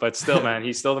 But still, man,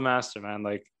 he's still the master, man.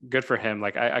 Like, good for him.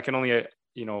 Like I can only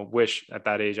you know, wish at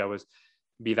that age I was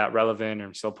be that relevant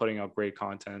and still putting out great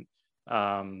content.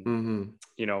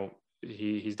 You know,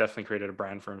 he's definitely created a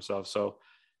brand for himself. So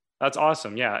that's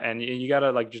awesome. And you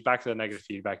gotta, like, just back to the negative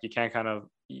feedback. You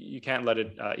can't let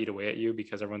it eat away at you,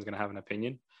 because everyone's gonna have an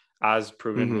opinion, as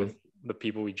proven with the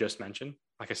people we just mentioned.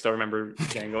 Like, I still remember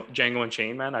Django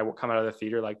Unchained, man. I would come out of the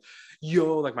theater like,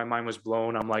 yo, like my mind was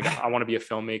blown. I'm like, I want to be a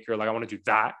filmmaker. Like, I want to do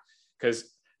that. Because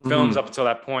films up until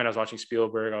that point, I was watching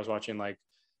Spielberg. I was watching like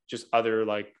just other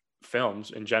like films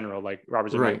in general, like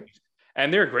Robert Zemeckis.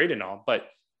 And they're great and all, but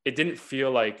it didn't feel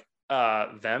like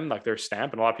them, like their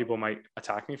stamp. And a lot of people might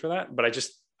attack me for that, but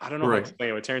I don't know how to Right. explain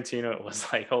it. With Tarantino, it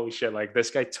was like, holy shit, like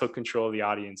this guy took control of the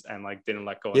audience and like didn't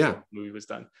let go until Yeah. the movie was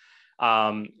done.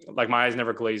 Like my eyes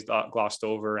never glossed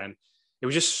over, and it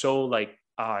was just so like,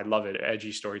 I love it,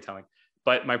 edgy storytelling.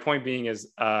 But my point being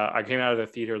is, I came out of the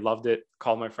theater, loved it,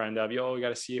 called my friend up, yo, you got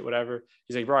to see it, whatever.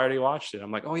 He's like, bro, I already watched it.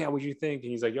 I'm like, oh yeah, what'd you think?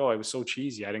 And he's like, yo, it was so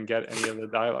cheesy. I didn't get any of the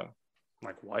dialogue. I'm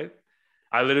like, what?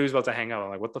 I literally was about to hang out. I'm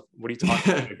like, what are you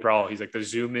talking about? Like, bro, he's like the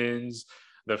zoom ins,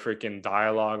 the freaking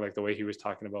dialogue, like the way he was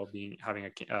talking about having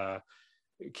a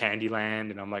Candyland.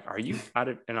 And I'm like, are you at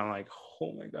it? And I'm like,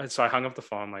 oh my God. So I hung up the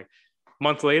phone. I'm like,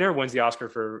 month later, wins the Oscar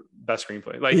for best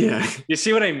screenplay. Like, Yeah. you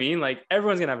see what I mean? Like,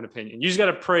 everyone's gonna have an opinion. You just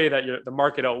gotta pray that the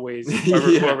market outweighs Yeah.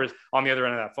 whoever's on the other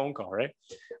end of that phone call, right?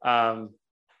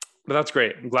 But that's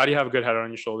great. I'm glad you have a good head on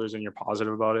your shoulders and you're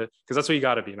positive about it, because that's what you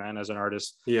got to be, man, as an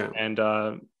artist. Yeah. And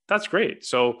that's great.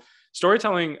 So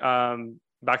storytelling,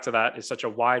 back to that, is such a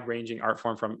wide ranging art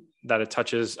form from that it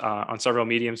touches on several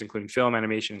mediums, including film,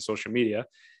 animation, and social media.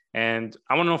 And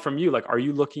I want to know from you, like, are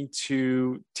you looking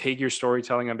to take your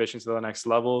storytelling ambitions to the next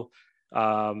level?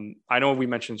 I know we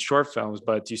mentioned short films,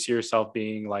 but do you see yourself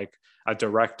being like a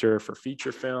director for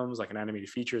feature films, like an animated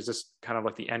feature? Is this kind of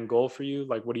like the end goal for you?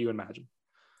 Like, what do you imagine?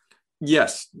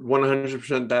 Yes,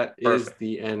 100%. That is Perfect.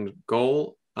 the end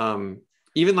goal.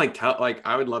 Even like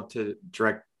I would love to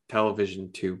direct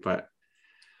television too, but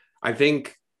I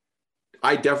think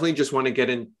I definitely just want to get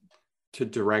into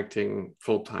directing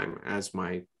full time as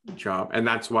my job, and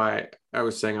that's why I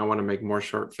was saying I want to make more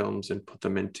short films and put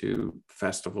them into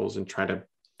festivals and try to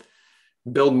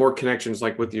build more connections,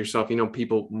 like with yourself,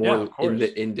 people Yeah, more of in course.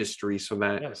 the industry, so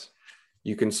that Yes.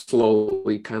 you can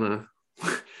slowly kind of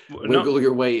No, wiggle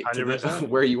your way to the 100%.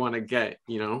 where you want to get.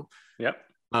 Yep.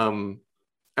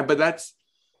 But that's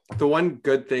the one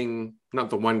good thing, not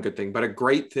the one good thing, but a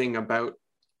great thing about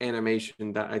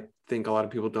animation that I think a lot of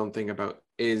people don't think about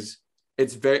is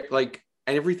it's very like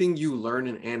everything you learn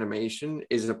in animation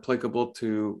is applicable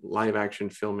to live action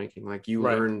filmmaking. Like you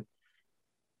Right. learn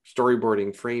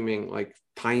storyboarding, framing, like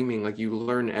timing, like you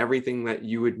learn everything that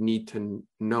you would need to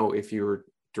know if you were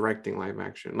directing live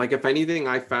action. Like if anything,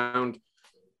 I found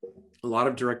a lot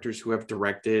of directors who have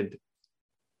directed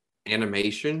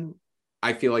animation,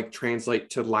 I feel like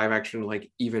translate to live action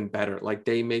like even better. Like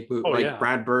they make Oh like yeah.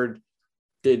 Brad Bird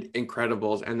did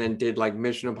Incredibles and then did like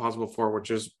Mission Impossible 4, which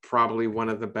is probably one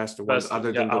of the best ones Best. other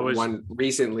Yeah, than I the was one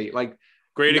recently. Like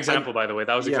great I, example, by the way.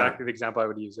 That was yeah, exactly the example I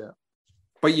would use. Yeah.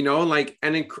 but like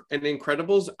an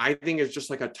Incredibles, I think is just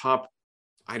like a top.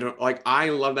 I don't like. I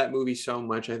love that movie so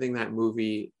much. I think that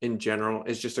movie in general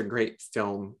is just a great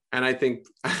film. And I think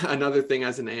another thing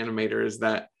as an animator is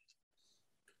that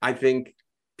I think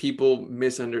people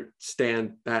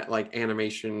misunderstand that like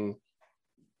animation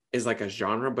is like a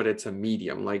genre, but it's a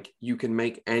medium. Like you can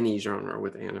make any genre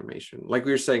with animation. Like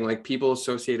we were saying, like people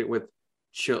associate it with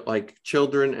like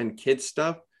children and kids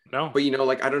stuff. No. But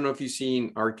like I don't know if you've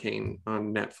seen Arcane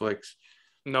on Netflix,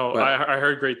 No. but I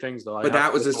heard great things though. I have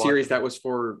that was a to watch series it. that was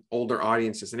for older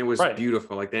audiences, and it was Right.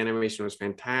 beautiful. Like the animation was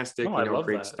fantastic. No, I love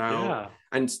Great that. style. Yeah.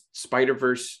 And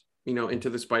Spider-Verse, Into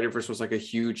the Spider-Verse was like a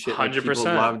huge hit. Like people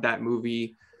 100%. loved that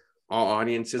movie. All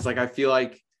audiences. Like I feel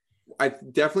like I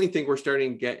definitely think we're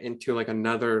starting to get into like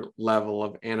another level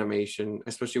of animation,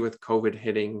 especially with COVID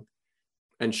hitting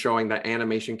and showing that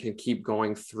animation can keep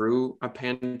going through a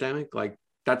pandemic. Like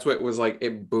that's what it was like.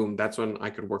 It boomed. That's when I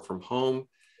could work from home.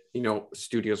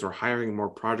 Studios were hiring, more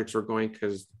projects were going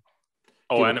because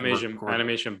Oh, people can record.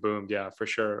 animation boomed. Yeah, for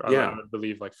sure. I Yeah. would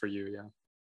believe like for you. Yeah.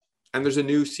 And there's a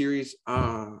new series.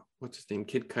 What's his name?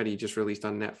 Kid Cudi just released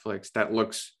on Netflix that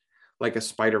looks like a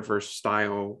Spider-Verse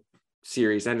style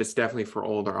series, and it's definitely for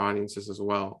older audiences as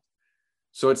well.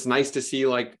 So it's nice to see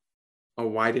like a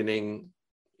widening,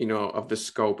 of the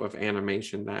scope of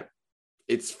animation, that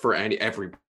it's for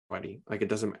everybody. Like it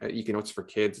doesn't, it's for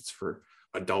kids, it's for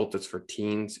adults, it's for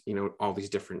teens, all these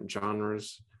different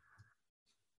genres.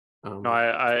 No,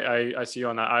 I see you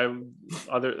on that.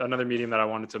 Another medium that I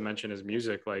wanted to mention is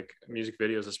music, like music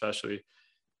videos, especially.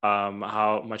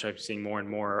 How much I'm seeing more and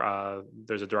more.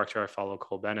 There's a director I follow,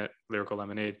 Cole Bennett, Lyrical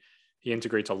Lemonade. He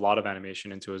integrates a lot of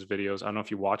animation into his videos. I don't know if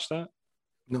you watch that.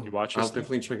 No, You watch I'll his stuff?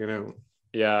 definitely check it out.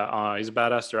 Yeah, he's a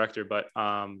badass director, but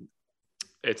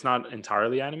it's not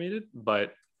entirely animated,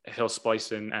 but he'll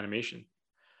splice in animation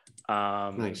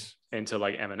Nice. into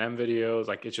like Eminem videos.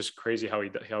 Like it's just crazy how he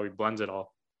blends it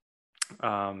all.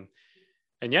 And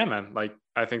yeah, man, like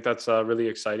I think that's really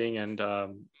exciting. And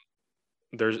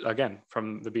there's, again,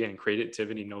 from the beginning,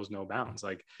 creativity knows no bounds.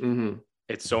 Like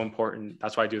it's so important.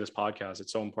 That's why I do this podcast.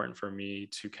 It's so important for me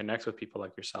to connect with people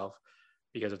like yourself,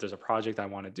 because if there's a project I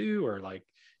want to do, or like,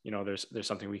 there's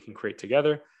something we can create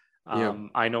together, Yeah,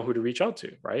 I know who to reach out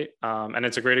to, right? And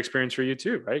it's a great experience for you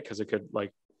too, right? Because it could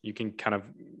like you can kind of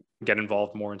get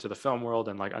involved more into the film world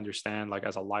and like understand like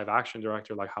as a live action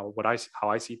director like how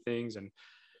I see things, and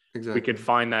we could exactly.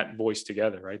 find that voice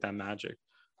together, right? That magic.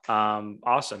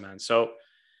 Awesome, man. So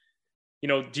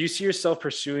do you see yourself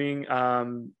pursuing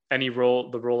the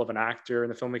role of an actor in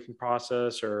the filmmaking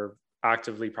process, or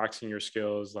actively practicing your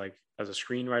skills like as a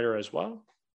screenwriter as well?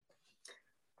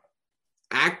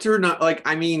 Actor, not like,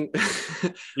 I mean,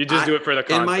 You just I do it for the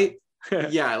in content. my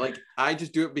yeah, like I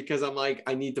just do it because I'm like,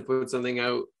 I need to put something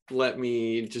out. Let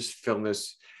me just film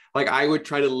this. Like I would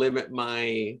try to limit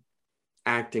my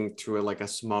acting to like a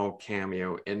small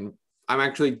cameo, and I'm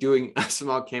actually doing a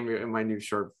small cameo in my new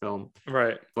short film.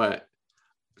 Right. But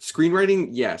screenwriting,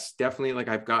 yes, definitely. Like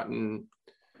I've gotten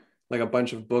like a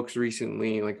bunch of books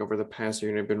recently, like over the past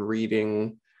year, and I've been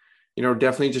reading,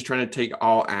 definitely just trying to take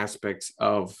all aspects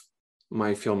of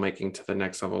my filmmaking to the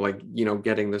next level, like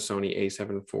getting the Sony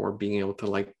A7 IV, being able to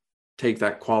like take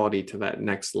that quality to that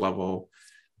next level,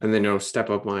 and then step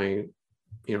up my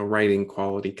writing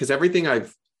quality, because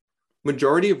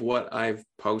majority of what I've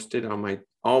posted on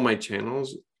all my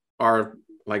channels are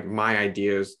like my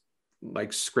ideas,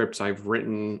 like scripts I've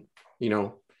written,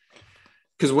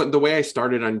 because the way I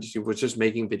started on YouTube was just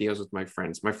making videos with my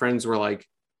friends. My friends were like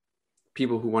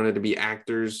people who wanted to be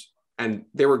actors, and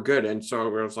they were good. And so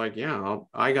I was like, yeah,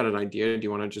 I got an idea. Do you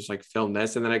want to just like film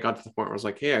this? And then I got to the point where I was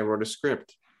like, hey, I wrote a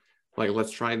script. Like, let's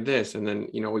try this. And then,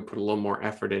 we put a little more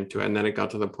effort into it. And then it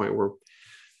got to the point where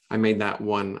I made that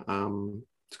one.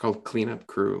 It's called Cleanup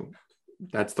Crew.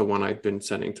 That's the one I've been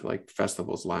sending to like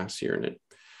festivals last year. And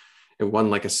it won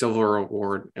like a silver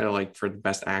award like for the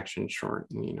best action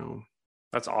short. And,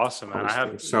 That's awesome,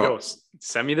 man. So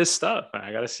Send me this stuff, man.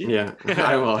 I gotta see yeah, it.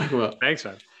 I will. Thanks,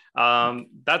 man.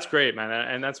 That's great, man.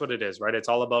 And that's what it is, right? It's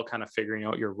all about kind of figuring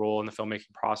out your role in the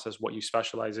filmmaking process, what you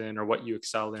specialize in or what you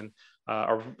excel in,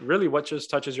 or really what just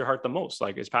touches your heart the most,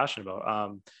 like is passionate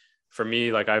about. For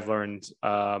me, like I've learned,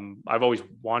 I've always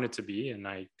wanted to be, and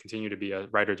I continue to be a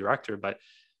writer director, but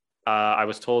I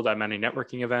was told at many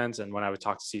networking events, and when I would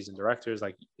talk to seasoned directors,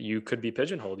 like you could be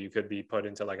pigeonholed, you could be put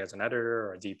into like as an editor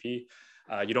or a DP.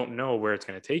 You don't know where it's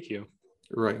going to take you.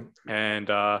 Right. And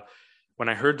when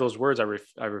I heard those words,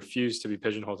 I refused to be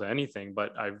pigeonholed to anything.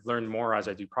 But I've learned more as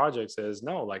I do projects is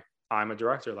no, like I'm a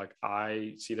director. Like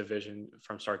I see the vision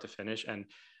from start to finish, and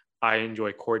I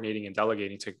enjoy coordinating and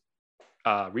delegating to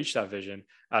reach that vision,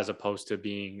 as opposed to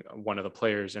being one of the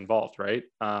players involved, right?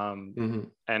 Mm-hmm.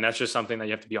 And that's just something that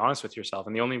you have to be honest with yourself.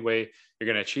 And the only way you're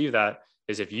going to achieve that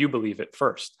is if you believe it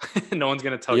first. No one's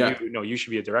going to tell you, no, you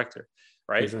should be a director,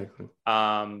 right? Exactly.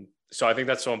 So I think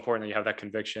that's so important that you have that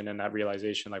conviction and that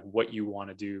realization, like what you want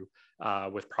to do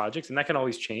with projects, and that can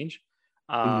always change.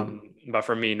 But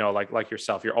for me, no, like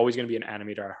yourself, you're always going to be an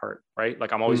animator at heart, right?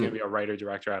 Like I'm always going to be a writer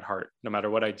director at heart. No matter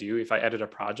what I do, if I edit a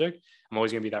project, I'm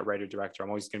always going to be that writer director. I'm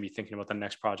always going to be thinking about the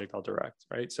next project I'll direct,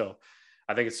 right? So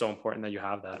I think it's so important that you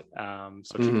have that.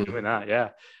 So keep doing that.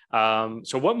 Yeah.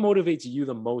 So what motivates you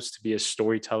the most to be a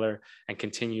storyteller and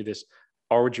continue this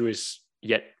arduous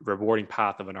yet rewarding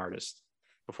path of an artist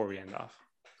before we end off?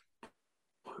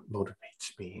 What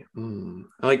motivates me?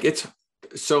 Like it's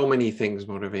so many things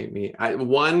motivate me.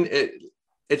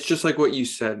 It's just like what you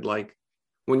said. Like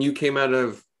when you came out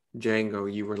of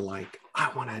Django, you were like,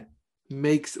 I want to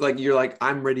you're like,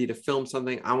 I'm ready to film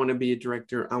something. I want to be a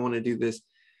director. I want to do this.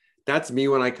 That's me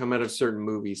when I come out of certain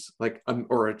movies, like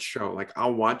or a show. Like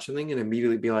I'll watch something and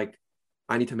immediately be like,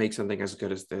 I need to make something as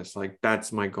good as this. Like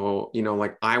that's my goal.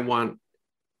 Like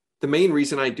the main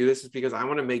reason I do this is because I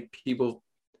want to make people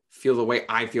feel the way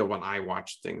I feel when I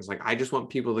watch things. Like I just want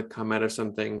people to come out of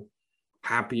something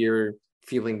happier,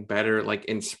 feeling better, like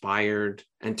inspired,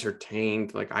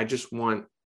 entertained. Like I just want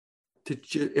to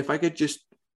if I could just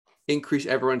increase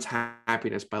everyone's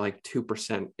happiness by like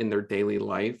 2% in their daily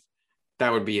life,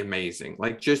 that would be amazing.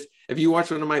 Like just if you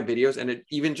watch one of my videos and it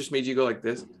even just made you go like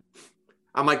this,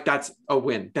 I'm like, that's a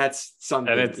win. That's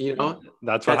something,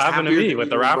 That's what happened to me with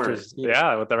the Raptors. More,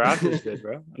 yeah, what the Raptors did,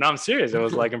 bro. No, I'm serious. It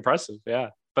was like impressive. Yeah.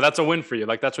 But that's a win for you.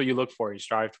 Like that's what you look for. You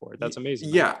strive for. That's amazing.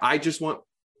 Yeah. Man. I just want,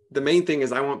 the main thing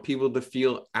is I want people to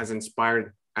feel as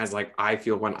inspired as like I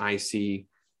feel when I see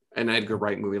an Edgar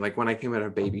Wright movie. Like when I came out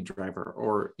of Baby Driver,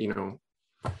 or,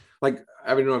 like,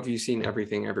 I don't know if you've seen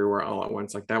Everything Everywhere All at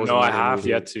Once. Like that was no, I have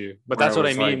yet to, but that's what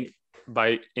I mean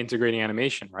by integrating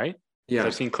animation, right? Yeah.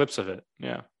 I've seen clips of it.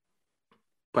 Yeah.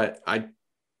 But I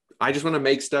just want to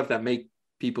make stuff that make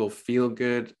people feel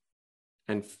good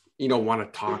and, want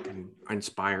to talk and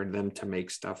inspire them to make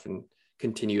stuff. And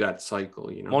continue that cycle,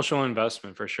 Emotional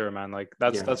investment for sure, man. Like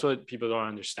that's what people don't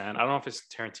understand. I don't know if it's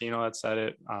Tarantino that said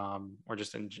it, or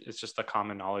it's just a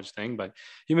common knowledge thing, but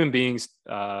human beings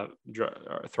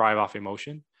thrive off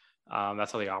emotion.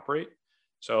 That's how they operate.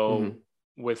 So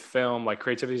with film, like,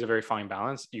 creativity is a very fine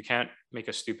balance. You can't make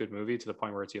a stupid movie to the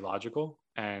point where it's illogical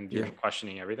and you're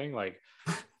questioning everything. Like,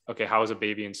 okay, how is a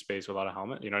baby in space without a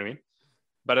helmet? You know what I mean?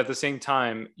 But at the same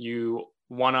time, you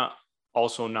want to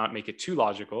also not make it too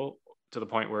logical to the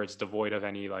point where it's devoid of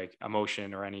any like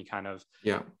emotion or any kind of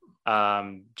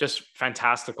just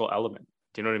fantastical element.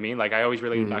 Do you know what I mean? Like, I always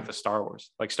relate it back to Star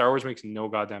Wars. Like, Star Wars makes no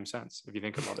goddamn sense if you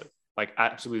think about it, like,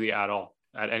 absolutely at all,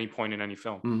 at any point in any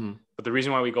film. But the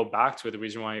reason why we go back to it, the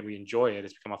reason why we enjoy it,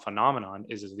 it's become a phenomenon,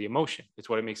 is the emotion. It's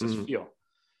what it makes us feel.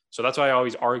 So that's why I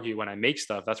always argue when I make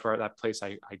stuff, that's where that place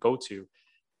I go to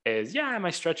is, am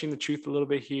I stretching the truth a little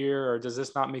bit here? Or does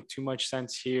this not make too much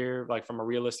sense here? Like, from a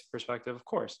realistic perspective, of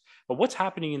course. But what's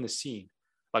happening in the scene?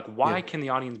 Like, why can the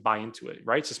audience buy into it,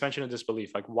 right? Suspension of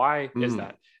disbelief. Like, why is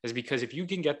that? Is because if you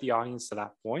can get the audience to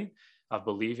that point of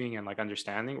believing and like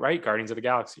understanding, right? Guardians of the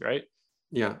Galaxy, right?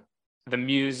 Yeah. The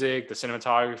music, the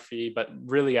cinematography, but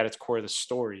really at its core, the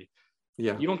story.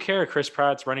 Yeah. You don't care Chris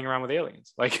Pratt's running around with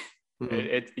aliens. Like,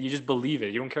 you just believe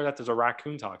it. You don't care that there's a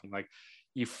raccoon talking. Like,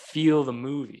 you feel the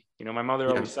movie. My mother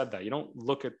always said that. You don't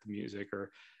look at the music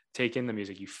or take in the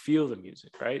music. You feel the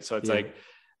music, right? So it's like,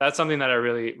 that's something that I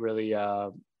really, really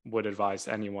would advise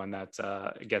anyone that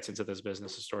gets into this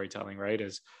business of storytelling, right?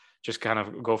 Is just kind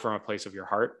of go from a place of your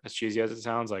heart, as cheesy as it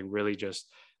sounds, like really just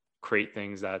create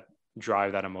things that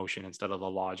drive that emotion instead of the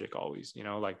logic always,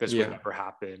 like this would never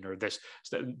happen, or this.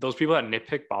 Those people that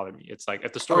nitpick bother me. It's like,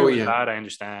 if the story was bad, I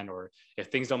understand, or if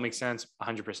things don't make sense,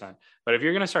 100%. But if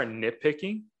you're going to start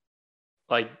nitpicking,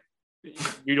 like,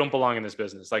 you don't belong in this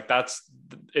business. Like,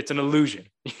 it's an illusion.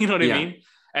 You know what I mean?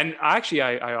 And actually,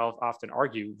 I often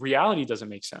argue reality doesn't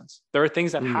make sense. There are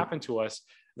things that happen to us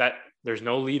that there's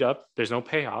no lead up, there's no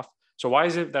payoff. So why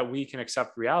is it that we can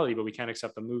accept reality, but we can't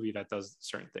accept a movie that does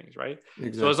certain things, right?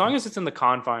 Exactly. So as long as it's in the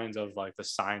confines of like the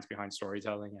science behind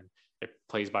storytelling and it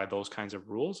plays by those kinds of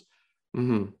rules,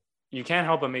 you can't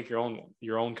help but make your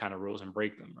own kind of rules and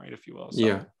break them, right, if you will.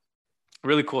 So,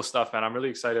 really cool stuff, man. I'm really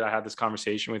excited I had this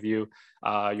conversation with you.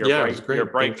 You're a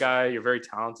bright guy. You're very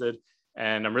talented.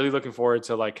 And I'm really looking forward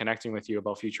to like connecting with you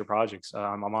about future projects.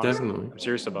 I'm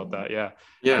serious about that. Yeah.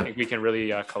 I think we can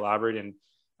really collaborate and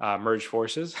merge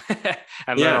forces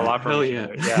and learn a lot from each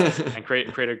other. And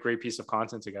create a great piece of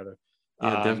content together.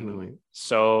 Definitely.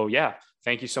 So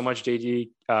thank you so much,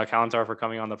 JD Kalantar, for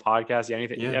coming on the podcast.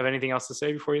 You have anything else to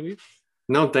say before you leave?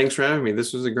 No, thanks for having me.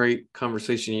 This was a great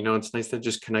conversation. It's nice to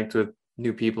just connect with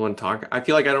new people and talk. I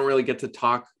feel like I don't really get to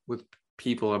talk with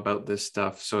people about this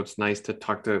stuff, so it's nice to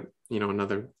talk to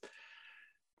another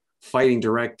fighting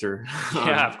director.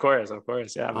 Of course.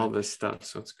 All this stuff.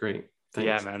 So it's great. Thanks.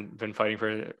 Yeah, man. Been fighting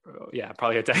for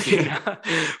probably a decade now.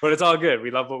 But it's all good.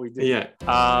 We love what we do.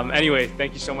 Anyway,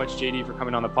 thank you so much, JD, for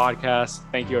coming on the podcast.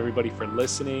 Thank you, everybody, for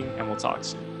listening, and we'll talk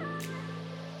soon.